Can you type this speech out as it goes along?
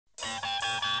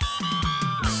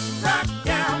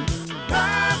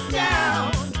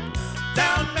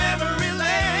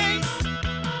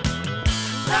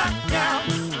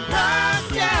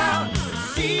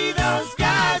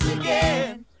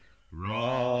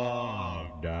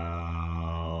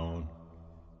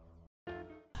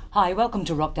Hi, welcome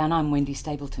to Wrokdown. I'm Wendy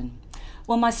Stapleton.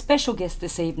 Well, my special guest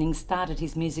this evening started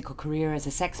his musical career as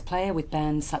a sax player with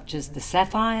bands such as the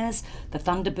Sapphires, the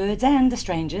Thunderbirds and the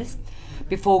Strangers,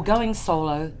 before going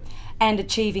solo and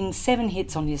achieving 7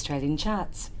 hits on the Australian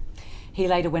charts. He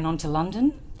later went on to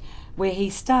London, where he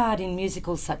starred in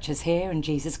musicals such as Hair and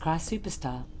Jesus Christ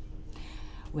Superstar.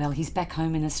 Well, he's back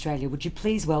home in Australia. Would you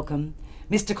please welcome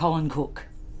Mr. Colin Cook?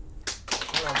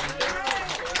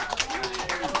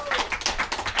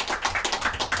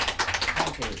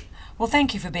 Well,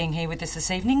 thank you for being here with us this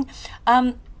evening.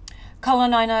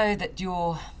 Colin, I know that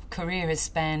your career has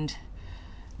spanned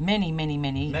many,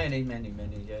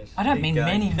 yes. I don't mean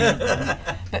many,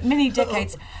 but many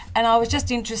decades. And I was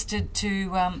just interested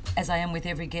to, as I am with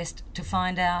every guest, to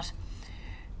find out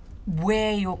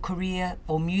where your career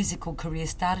or musical career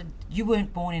started. You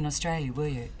weren't born in Australia, were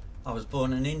you? I was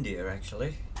born in India,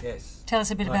 actually, yes. Tell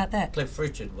us a bit about that. Cliff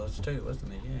Richard was too,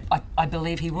 wasn't he? Yeah. I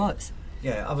believe he was.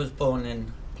 Yeah, I was born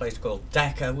in place called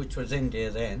Dhaka, which was India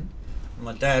then.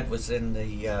 My dad was in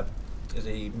the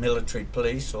military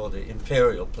police, or the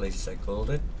imperial police they called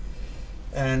it,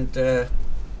 and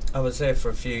I was there for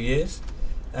a few years.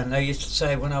 And they used to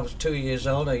say when I was 2 years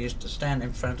old I used to stand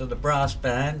in front of the brass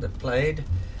band that played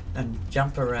and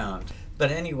jump around.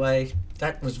 But anyway,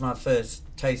 that was my first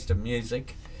taste of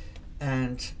music.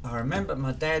 And I remember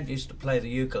my dad used to play the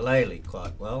ukulele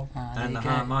quite well, and the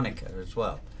harmonica as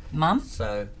well. Mum?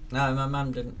 So, no, my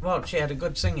mum didn't. Well, she had a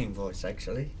good singing voice,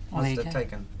 actually. Must have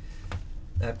taken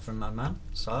that from my mum's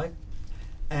side.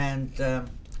 And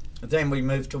then we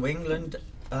moved to England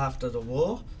after the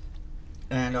war,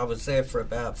 and I was there for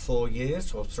about 4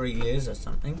 years, or 3 years or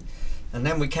something. And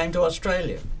then we came to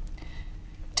Australia.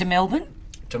 To Melbourne?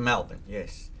 To Melbourne,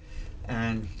 yes.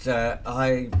 And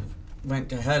I went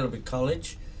to Haileybury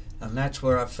College, and that's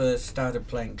where I first started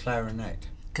playing clarinet.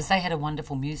 Because they had a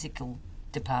wonderful musical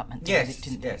department. Yes,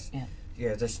 didn't yes. They? Yeah.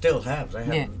 Yeah, they still have. They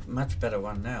have a much better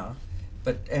one now.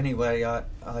 But anyway, I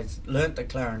learnt the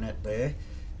clarinet there,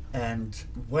 and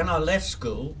when I left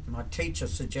school, my teacher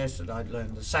suggested I'd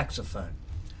learn the saxophone,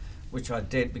 which I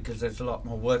did because there's a lot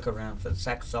more work around for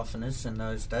saxophonists in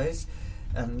those days.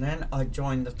 And then I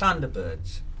joined the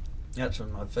Thunderbirds. That was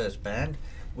my first band,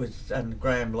 with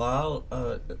Graham Lyle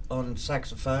on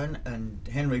saxophone and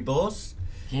Henry Borse.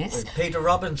 Yes. With Peter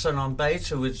Robinson on bass,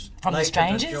 who was from the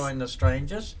Strangers. Joined the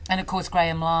Strangers. And of course,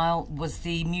 Graham Lyle was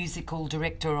the musical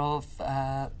director of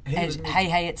Hey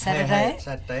Hey It's Saturday. Hey Hey It's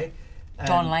Saturday.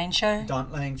 Don Lane Show.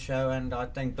 Don Lane Show, and I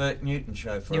think Bert Newton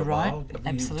Show for You're a while. Right.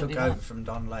 Absolutely You took over from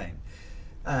Don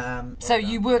Lane. So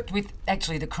you worked with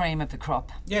actually the cream of the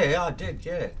crop. Yeah, I did.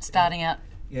 Yeah. Starting out.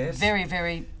 Yes.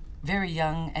 Very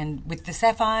young, and with the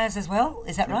Sapphires as well.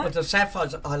 Is that right? With the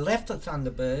Sapphires, I left the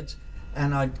Thunderbirds.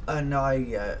 And I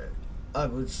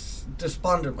was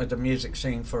despondent with the music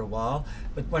scene for a while,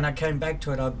 but when I came back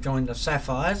to it, I joined the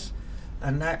Sapphires,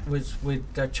 and that was with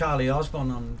Charlie Osborne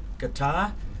on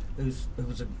guitar, who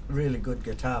was a really good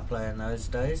guitar player in those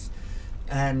days,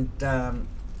 and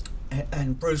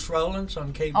Bruce Rowlands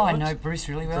on keyboards. Oh, I know Bruce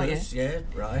really well. Bruce, yeah,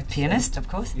 right. Pianist, of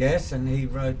course. Yes, and he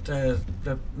wrote the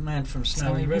Man from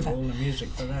Snowy River, all the music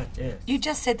for that. Yes. You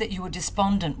just said that you were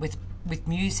despondent with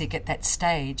music at that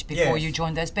stage before you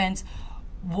joined those bands.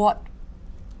 What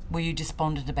were you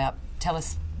despondent about? Tell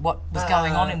us what was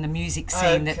going on in the music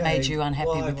scene that made you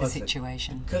unhappy with the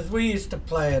situation. Because we used to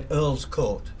play at Earl's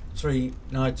Court 3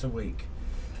 nights a week.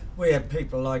 We had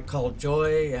people like Col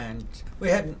Joy, and we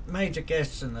had major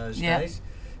guests in those days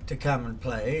to come and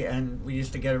play, and we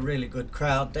used to get a really good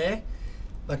crowd there,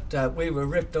 but we were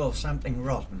ripped off something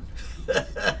rotten.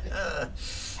 I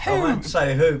won't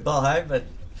say who by, but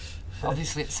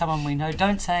obviously it's someone we know.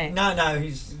 Don't say it. No,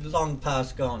 he's long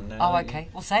past gone now. Oh, okay.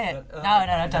 We'll say it. But,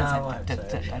 no, don't say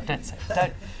it.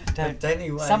 Don't. But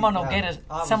anyway, someone will get it.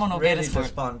 Someone will get us for it.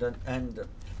 Despondent, and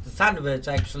the Thunderbirds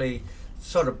actually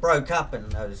sort of broke up in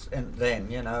those, and then,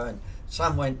 you know, and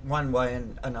some went one way,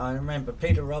 and I remember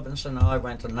Peter Robinson and I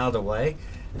went another way,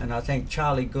 and I think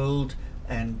Charlie Gould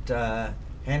and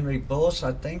Henry Borse,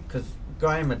 I think, because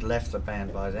Graham had left the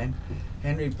band by then.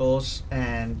 Henry Borse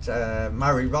and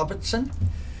Murray Robertson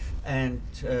and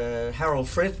Harold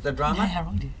Frith, the drummer.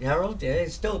 Yeah, Harold, yeah,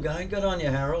 he's still going. Good on you,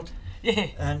 Harold. Yeah.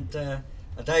 And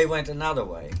they went another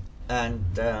way, and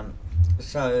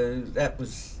so that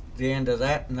was the end of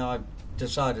that, and I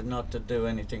decided not to do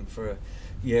anything for a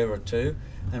year or two.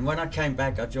 And when I came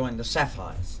back, I joined the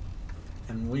Sapphires,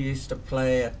 and we used to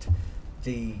play at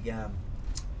the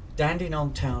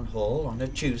Dandenong Town Hall on a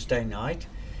Tuesday night,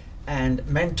 and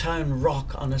Mentone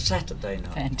Rock on a Saturday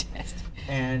night. Fantastic.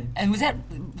 And was that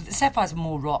the Sapphires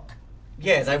more rock?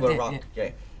 Yeah, they were rock.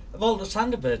 Yeah. Well, the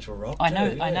Thunderbirds were rock I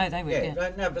too, know they were. Yeah.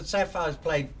 Right, no, but Sapphires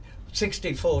played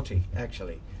 60-40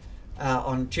 actually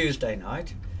on Tuesday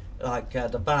night, like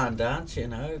the barn dance, you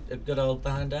know, a good old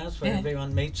barn dance where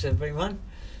everyone meets everyone,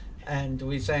 and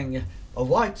we sang a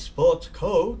white sports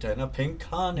coat and a pink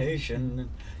carnation,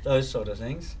 those sort of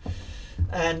things.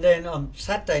 And then on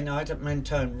Saturday night at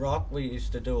Mentone Rock, we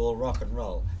used to do all rock and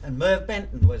roll. And Merv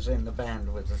Benton was in the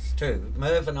band with us too.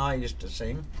 Merv and I used to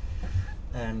sing,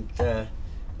 and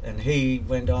he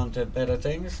went on to better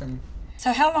things. And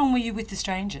so, how long were you with the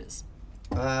Strangers?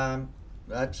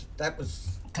 that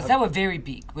was because they were very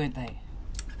big, weren't they?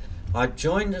 I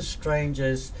joined the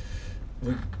Strangers.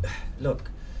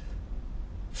 Look,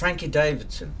 Frankie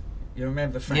Davidson. You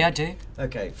remember Frankie? Yeah, I do.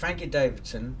 Okay, Frankie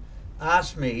Davidson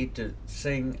asked me to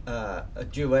sing a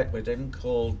duet with him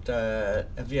called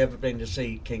Have You Ever Been to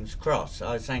See King's Cross?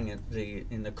 I sang it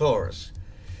in the chorus,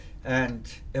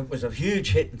 and it was a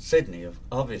huge hit in Sydney,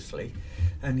 obviously,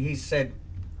 and he said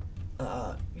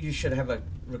you should have a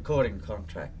recording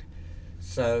contract.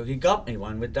 So he got me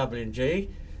one with W&G,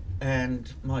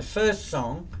 and my first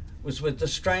song was with the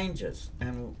Strangers,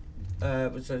 and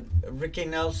it was a Ricky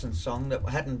Nelson song that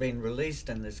hadn't been released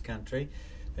in this country.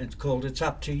 It's called It's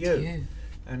Up to You,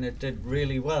 and it did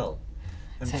really well.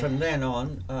 And so, from then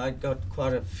on, I got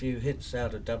quite a few hits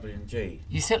out of W&G.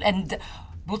 You said, and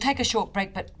we'll take a short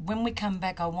break, but when we come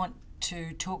back, I want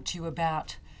to talk to you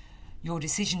about your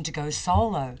decision to go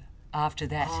solo after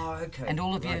that. Oh, okay. And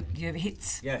all of your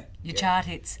hits, your chart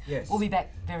hits. Yes. We'll be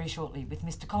back very shortly with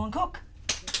Mr. Colin Cook.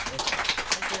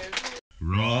 Thank you.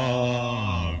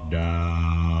 Wrokdown.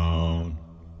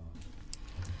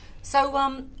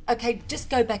 So, okay, just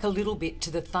go back a little bit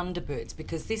to the Thunderbirds,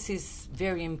 because this is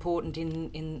very important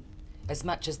in as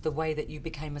much as the way that you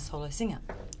became a solo singer.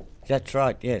 That's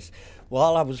right, yes.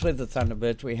 While I was with the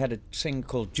Thunderbirds, we had a singer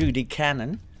called Judy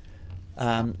Cannon,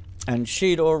 and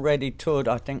she'd already toured,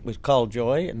 I think, with Col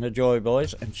Joy and the Joy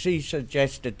Boys, and she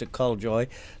suggested to Col Joy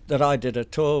that I did a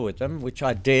tour with them, which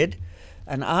I did.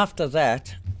 And after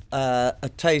that, a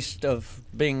taste of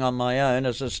being on my own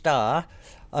as a star,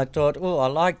 I thought, oh, I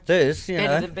like this, you know.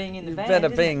 Better than being in the band, better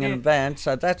being in a band.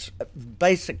 So that's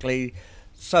basically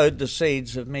sowed the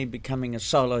seeds of me becoming a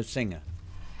solo singer.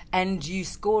 And you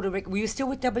scored a record. Were you still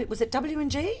with was it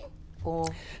W&G? Or?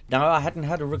 No, I hadn't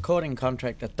had a recording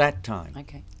contract at that time.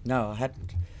 Okay. No, I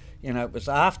hadn't. You know, it was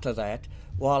after that,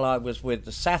 while I was with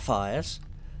the Sapphires,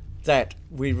 that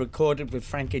we recorded with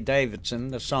Frankie Davidson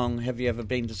the song Have You Ever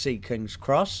Been to See King's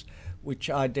Cross, which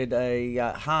I did a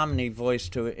harmony voice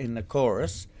to it in the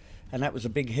chorus, and that was a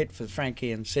big hit for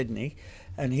Frankie in Sydney.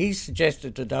 And he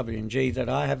suggested to W&G that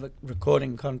I have a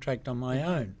recording contract on my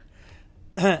own.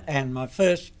 And my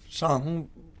first song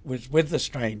was with the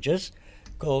Strangers,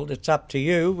 called It's Up to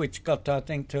You, which got, I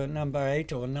think, to number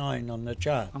 8 or 9 on the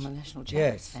charts. On the national charts.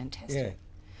 Yes. Fantastic. Yeah.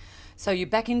 So you're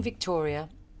back in Victoria,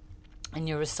 and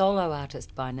you're a solo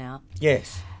artist by now.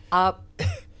 Yes.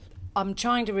 I'm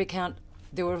trying to recount.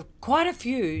 There were quite a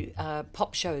few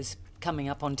pop shows coming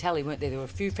up on tally, weren't there? There were a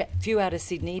few out of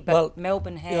Sydney, but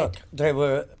Melbourne had... Look, there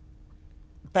were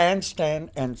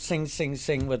Bandstand and Sing Sing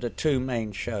Sing were the two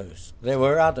main shows. There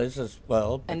were others as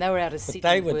well. And they were out of Sydney,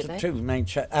 they were the two main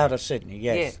shows, out of Sydney,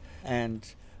 yes. Yeah.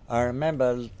 And I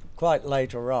remember quite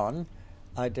later on,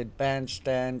 I did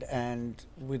Bandstand, and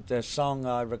with the song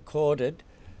I recorded,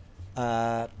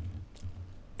 and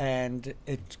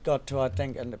it got to, I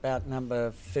think, about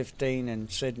number 15 in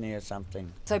Sydney or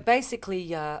something. So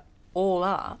basically, all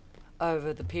up,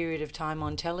 over the period of time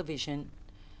on television,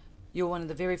 you're one of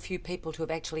the very few people to have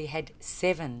actually had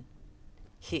 7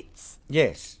 hits.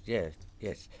 Yes.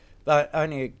 But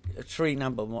only 3 in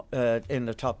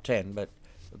the top 10, but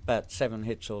about 7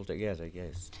 hits altogether,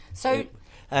 yes. So...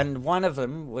 And one of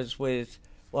them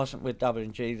wasn't with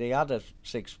W&G, the other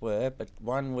 6 were, but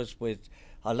one was with...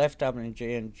 I left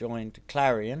W&G and joined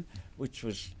Clarion, which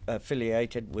was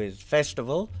affiliated with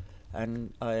Festival,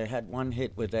 and I had 1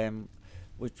 hit with them,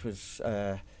 which was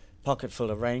Pocket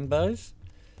Full of Rainbows.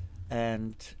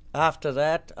 And after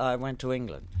that, I went to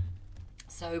England.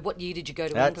 So what year did you go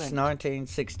to That's England?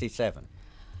 1967.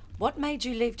 What made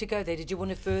you leave to go there? Did you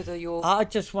want to further your... I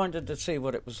just wanted to see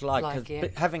what it was like. 'Cause yeah.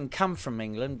 having come from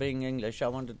England, being English, I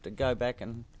wanted to go back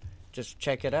and just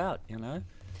check it out, you know.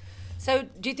 So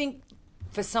do you think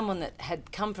for someone that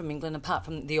had come from England, apart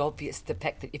from the obvious, the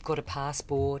fact that you've got a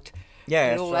passport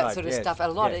and all that sort of stuff, a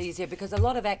lot easier, because a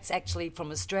lot of acts actually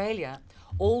from Australia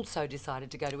also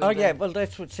decided to go to England. Oh, yeah, well,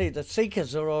 that's what, see, the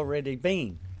Seekers are already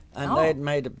been, and they had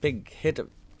made a big hit,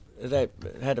 they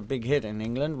had a big hit in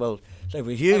England. Well, they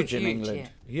were huge in England,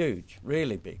 huge,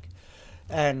 really big.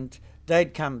 And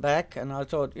they'd come back, and I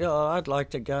thought, yeah, I'd like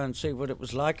to go and see what it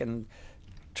was like and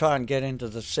try and get into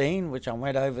the scene, which I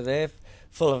went over there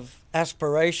full of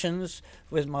aspirations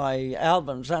with my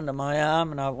albums under my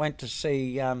arm, and I went to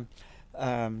see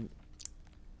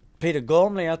Peter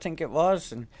Gormley, I think it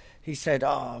was, and he said,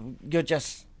 "Oh, you're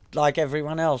just like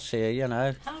everyone else here, you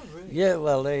know." How rude. Yeah,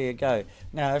 well, there you go.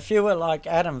 Now, if you were like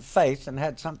Adam Faith and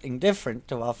had something different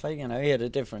to offer, you know, he had a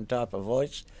different type of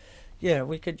voice, yeah,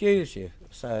 we could use you.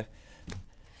 So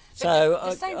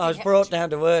I was brought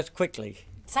down to earth quickly.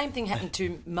 Same thing happened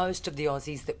to most of the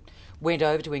Aussies that went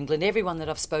over to England. Everyone that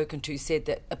I've spoken to said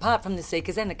that, apart from the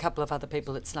Seekers and a couple of other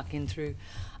people that snuck in through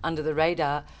under the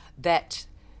radar, that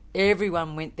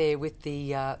everyone went there with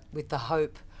the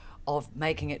hope of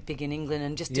making it big in England,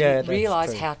 and just didn't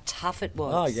realise how tough it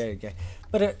was. Oh, yeah.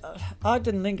 But I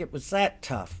didn't think it was that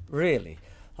tough, really.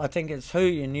 I think it's who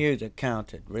you knew that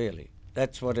counted, really.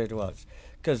 That's what it was.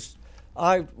 Because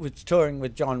I was touring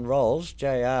with John Rolls,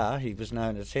 JR, he was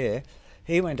known as here.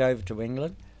 He went over to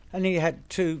England, and he had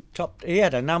he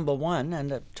had a number one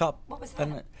and a top... What was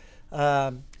that?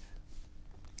 And,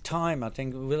 Time, I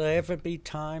think. Will there ever be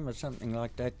time or something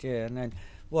like that? Yeah. And then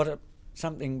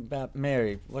something about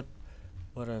Mary.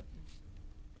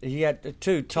 He had the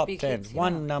two top tens. Hits,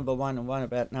 one number one and one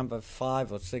about number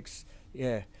 5 or 6.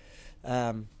 Yeah.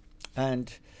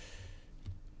 And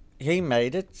he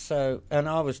made it. So, and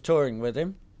I was touring with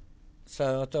him.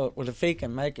 So I thought, well, if he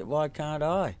can make it, why can't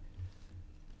I?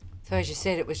 So as you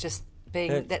said, it was just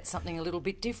that's something a little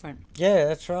bit different. Yeah,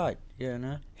 that's right. You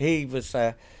know, he was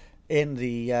in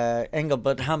the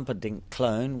Engelbert Humperdinck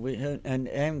clone, and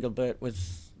Engelbert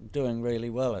was doing really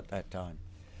well at that time.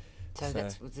 So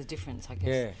that was the difference, I guess.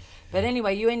 Yeah. But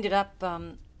anyway, you ended up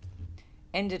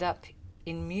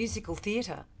in musical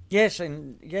theatre. Yes,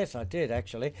 I did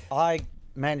actually. I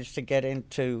managed to get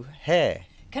into hair.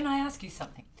 Can I ask you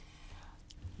something?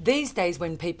 These days,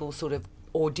 when people sort of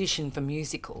audition for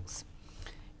musicals,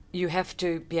 you have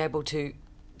to be able to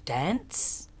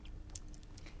dance,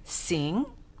 sing,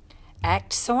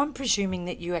 act. So I'm presuming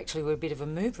that you actually were a bit of a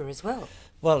mover as well.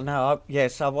 Well, no,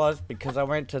 yes, I was, because I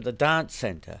went to the dance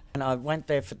centre, and I went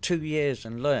there for 2 years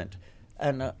and learnt,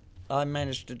 and I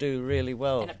managed to do really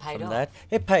well. And it paid from off. That.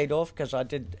 It paid off because I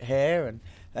did hair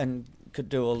and could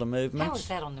do all the movements. How was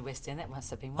that on the West End? That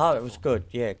must have been wonderful. Oh, it was good.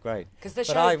 Yeah, great. Because the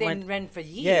shows then ran for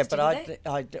years. Yeah, but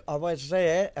didn't I was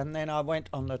there, and then I went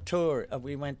on the tour.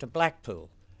 We went to Blackpool.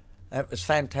 It was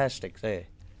fantastic there.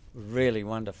 Really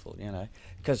wonderful, you know,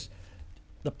 because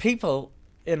the people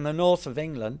in the north of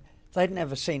England, they'd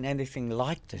never seen anything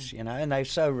like this, you know, and they're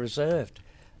so reserved.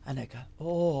 And they go,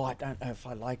 oh, I don't know if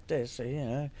I like this, you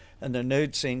know. And the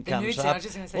nude scene comes up. I was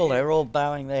just gonna say, well, they're all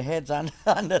bowing their heads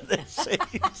under their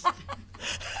seats.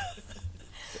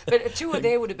 But a tour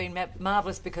there would have been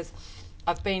marvellous, because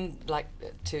I've been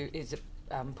to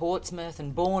Portsmouth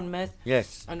and Bournemouth,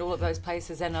 yes, and all of those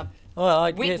places, and I've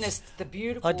witnessed the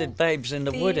beautiful. I did Babes in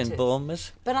the Wood in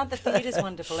Bournemouth. But aren't the theatres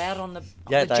wonderful out on the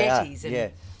they jetties? Are, and yeah,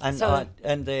 and so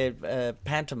their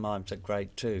pantomimes are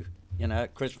great too. You know,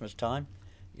 at Christmas time.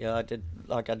 Yeah, I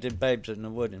did Babes in the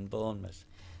Wood in Bournemouth.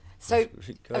 So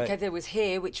okay, there was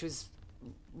hair, which was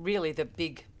really the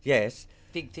big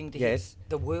big thing to hit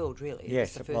the world, really.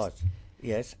 Yes, it was.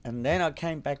 Yes, and then I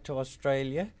came back to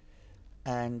Australia,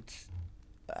 and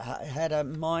I had a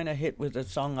minor hit with a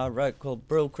song I wrote called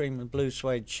Brill Cream and Blue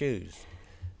Suede Shoes.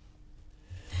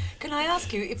 Can I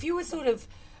ask you, if you were sort of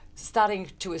starting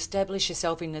to establish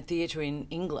yourself in the theatre in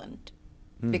England,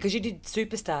 because you did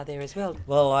Superstar there as well?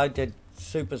 Well, I did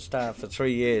Superstar for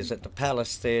 3 years at the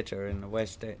Palace Theatre in the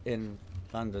West End, in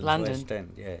London's West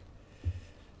End, yeah.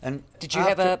 And did you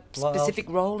have a specific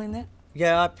role in that?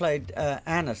 Yeah, I played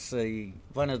Annas,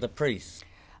 one of the priests.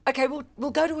 Okay,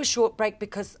 we'll go to a short break,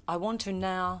 because I want to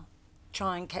now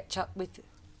try and catch up with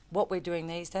what we're doing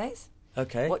these days.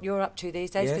 Okay. What you're up to these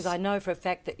days, because Yes. I know for a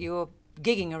fact that you're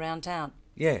gigging around town.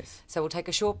 Yes. So we'll take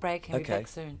a short break and be back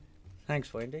soon.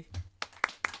 Thanks, Wendy.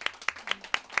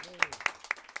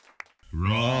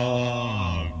 Wrokdown.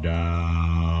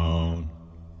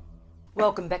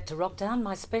 Welcome back to Wrokdown.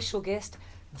 My special guest,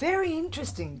 very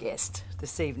interesting guest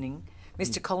this evening,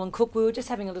 Mr. Colin Cook. We were just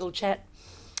having a little chat,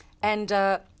 and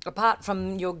apart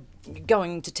from your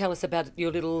going to tell us about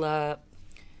your little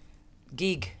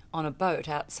gig on a boat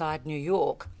outside New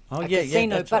York, a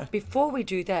casino, that's but right. before we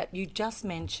do that, you just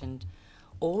mentioned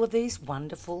all of these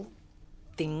wonderful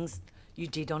things you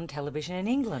did on television in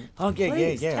England. Oh, yeah,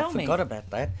 Please, yeah. tell I me. forgot about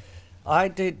that.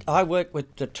 I worked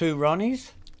with the two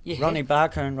Ronnies, Yeah. Ronnie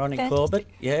Barker and Ronnie Fantastic. Corbett.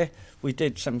 Yeah, we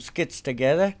did some skits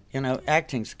together, you know,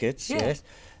 acting skits, Yeah. yes.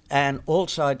 And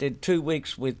also I did 2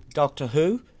 weeks with Doctor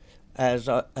Who, I was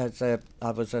a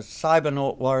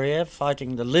cybernaut warrior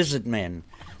fighting the lizard men.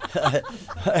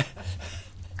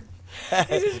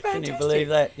 This is fantastic. Can you believe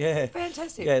that? Yeah.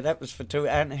 Fantastic. Yeah, that was for 2.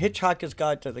 And Hitchhiker's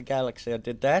Guide to the Galaxy, I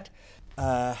did that.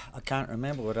 I can't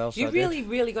remember what else I did. You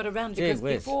really got around, because Gee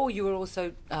whiz. before you were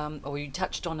also, or you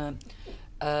touched on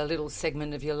a little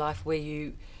segment of your life where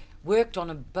you worked on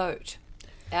a boat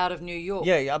out of New York.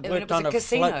 Yeah, I worked on a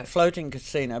floating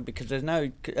casino, because there's no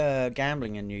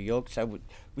gambling in New York, so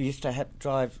we used to have to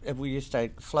drive. We used to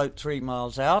float 3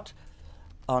 miles out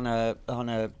on a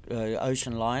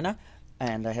ocean liner,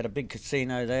 and they had a big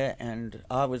casino there, and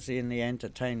I was in the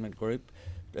entertainment group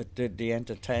that did the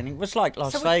entertaining. It was like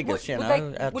Las Vegas, you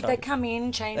know. Would they come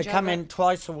in, change? They come in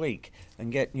twice a week and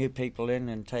get new people in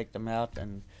and take them out.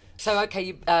 And so, okay,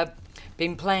 you've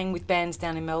been playing with bands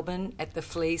down in Melbourne at the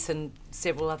Fleece and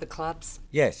several other clubs.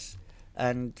 yes,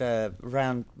 and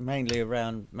mainly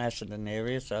around Macedon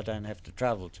area, so I don't have to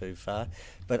travel too far.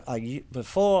 But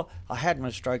before I had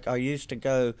my stroke, I used to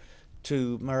go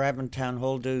to Moorabbin Town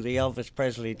Hall, do the Elvis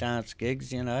Presley dance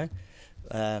gigs, you know,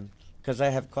 because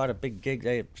they have quite a big gig.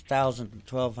 They have 1,000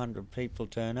 to 1,200 people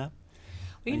turn up.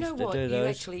 Well, you know what? You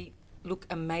actually look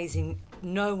amazing.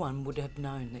 No one would have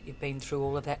known that you've been through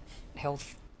all of that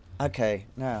health Okay,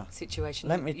 now situation.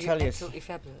 let me tell you. Absolutely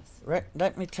fabulous.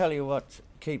 Let me tell you what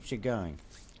keeps you going.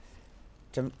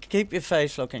 To keep your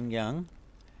face looking young,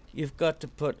 you've got to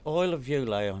put oil of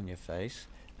Ulay on your face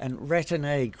and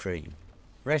Retin-A cream.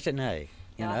 Retin-A,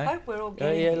 you know. I hope we're all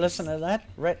getting yeah, this. listen to that.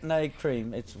 Retin-A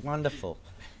cream, it's wonderful.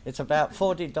 It's about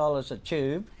 $40 a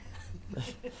tube,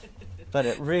 but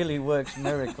it really works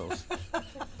miracles.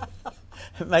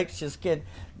 It makes your skin.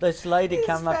 This lady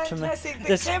come up to me.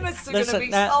 The chemists are going to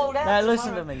be sold out. Now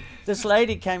listen to me. This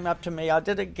lady came up to me. I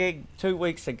did a gig 2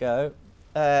 weeks ago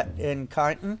in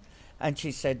Kyneton, and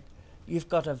she said, "You've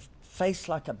got a face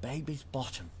like a baby's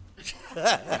bottom."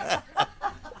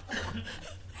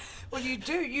 Well, you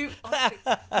do. You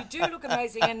do look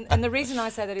amazing, and the reason I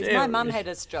say that is my mum had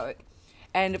a stroke,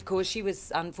 and of course she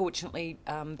was unfortunately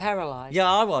paralysed.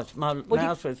 Yeah, I was. My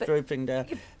mouth was drooping down.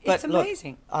 It's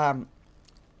amazing. Look,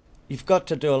 you've got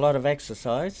to do a lot of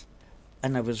exercise,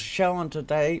 and there was a show on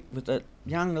today with a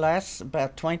young lass,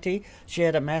 about 20. She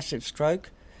had a massive stroke,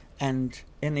 and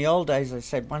in the old days they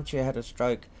said once you had a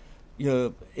stroke,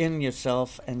 you're in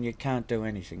yourself and you can't do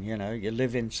anything. You know, you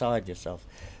live inside yourself,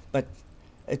 but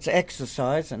it's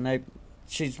exercise, and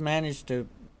she's managed to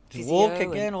walk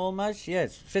again almost.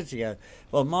 Yes, physio.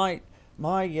 Well, my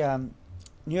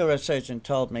neurosurgeon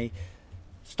told me,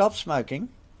 stop smoking,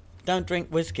 don't drink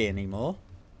whiskey anymore,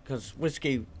 because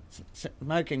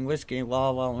smoking whiskey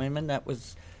while women, that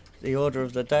was the order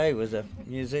of the day with the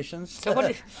musicians. So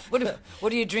what do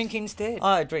you drink instead?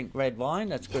 I drink red wine.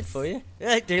 That's good for you.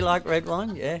 Yeah, do you like red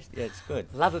wine? Yeah, it's good.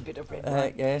 Love a bit of red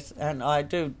wine. Yes, and I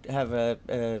do have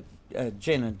a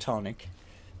gin and tonic.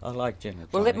 I like gin and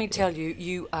tonic. Well, let me tell you,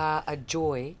 you are a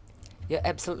joy. You're an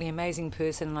absolutely amazing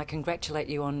person, and I congratulate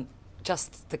you on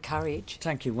just the courage.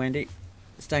 Thank you, Wendy.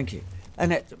 Thank you.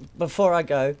 And before I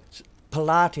go,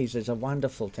 Pilates is a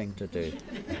wonderful thing to do.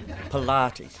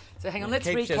 Pilates. So hang on, let's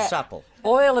keeps recap. you supple.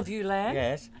 Oil of Ulay.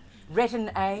 Yes.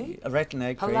 Retin-A.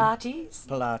 Retin-A cream.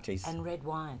 Pilates. And red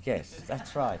wine. Yes,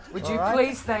 that's right. Would you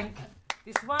please thank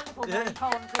this wonderful man,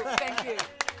 Colin Cook? Thank you.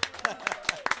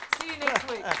 See you next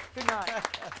week. Good night.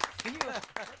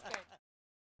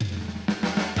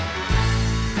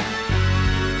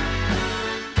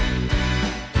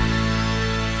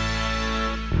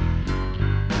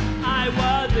 I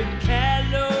was a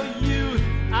callow youth.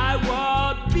 I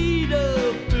wore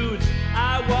beetle boots.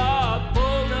 I wore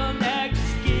polo neck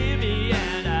skivvy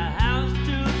and a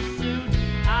houndstooth suit.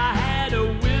 I had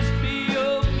a wispy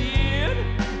old beard.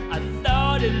 I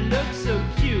thought it looked so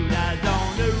cute. I was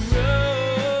on a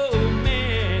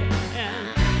romance.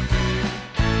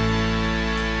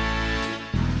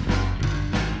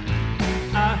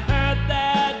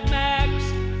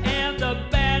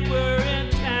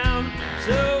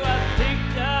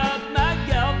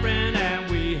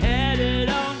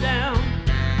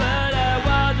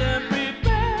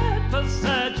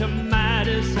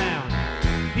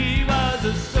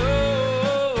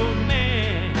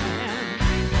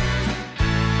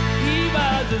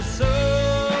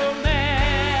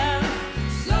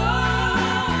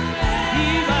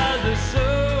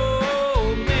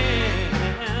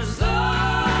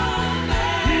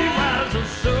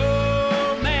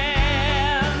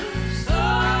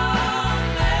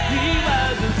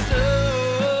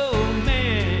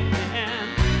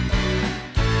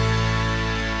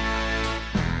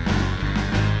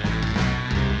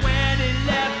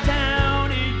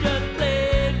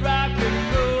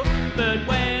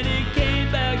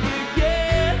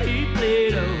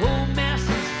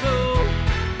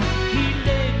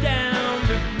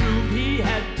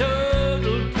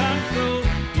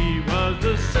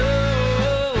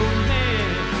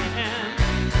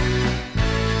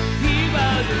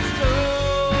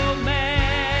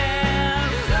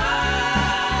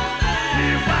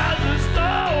 He